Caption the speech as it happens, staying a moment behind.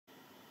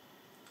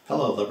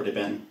Hello, Liberty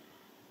Ben.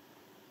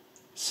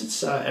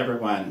 Since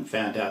everyone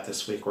found out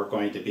this week we're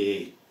going to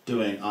be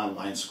doing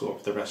online school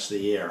for the rest of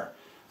the year,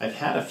 I've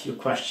had a few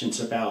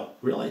questions about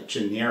really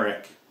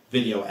generic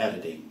video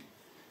editing.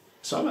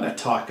 So I'm going to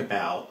talk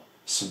about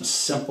some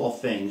simple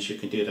things you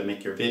can do to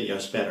make your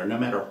videos better, no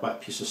matter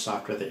what piece of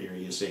software that you're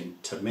using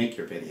to make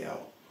your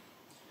video.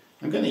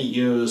 I'm going to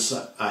use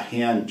a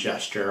hand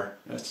gesture.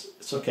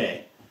 It's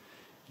okay.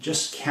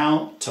 Just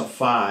count to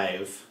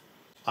 5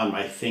 on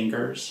my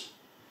fingers.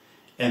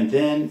 And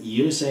then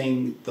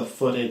using the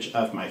footage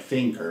of my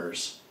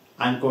fingers,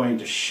 I'm going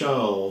to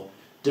show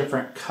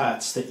different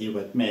cuts that you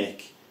would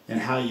make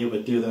and how you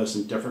would do those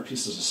in different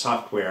pieces of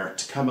software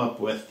to come up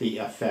with the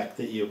effect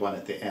that you want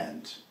at the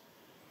end.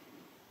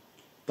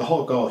 The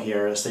whole goal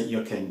here is that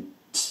you can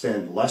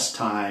spend less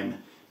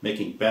time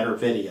making better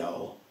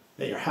video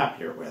that you're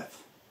happier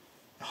with.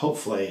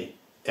 Hopefully,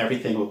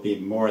 everything will be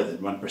more than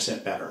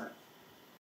 1% better.